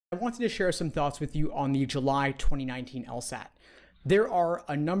I wanted to share some thoughts with you on the July 2019 LSAT. There are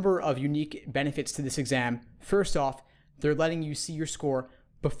a number of unique benefits to this exam. First off, they're letting you see your score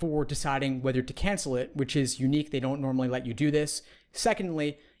before deciding whether to cancel it, which is unique. They don't normally let you do this.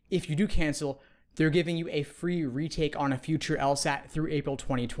 Secondly, if you do cancel, they're giving you a free retake on a future LSAT through April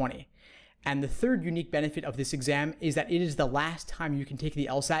 2020. And the third unique benefit of this exam is that it is the last time you can take the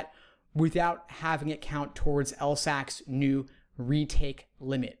LSAT without having it count towards LSAC's new retake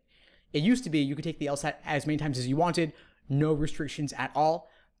limit. It used to be you could take the LSAT as many times as you wanted, no restrictions at all.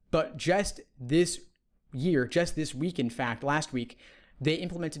 But just this year, just this week, in fact, last week, they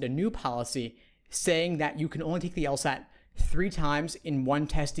implemented a new policy saying that you can only take the LSAT 3 times in one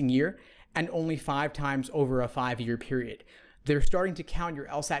testing year and only 5 times over a 5-year period. They're starting to count your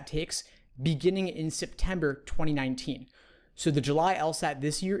LSAT takes beginning in September 2019. So the July LSAT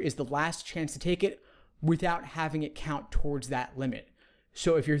this year is the last chance to take it without having it count towards that limit.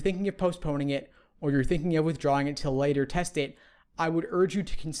 So if you're thinking of postponing it or you're thinking of withdrawing it till a later test date, I would urge you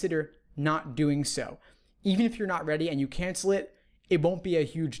to consider not doing so. Even if you're not ready and you cancel it, it won't be a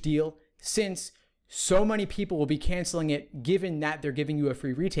huge deal since so many people will be canceling it given that they're giving you a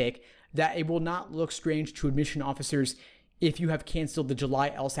free retake that it will not look strange to admission officers if you have canceled the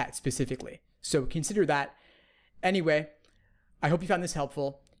July LSAT specifically. So consider that. Anyway, I hope you found this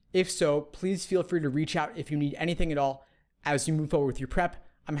helpful. If so, please feel free to reach out if you need anything at all as you move forward with your prep.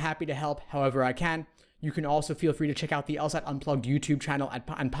 I'm happy to help however I can. You can also feel free to check out the LSAT Unplugged YouTube channel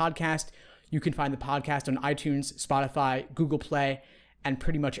and podcast. You can find the podcast on iTunes, Spotify, Google Play, and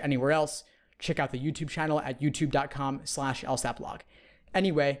pretty much anywhere else. Check out the YouTube channel at youtube.com/LSATblog.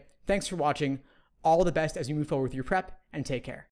 Anyway, thanks for watching. All the best as you move forward with your prep, and take care.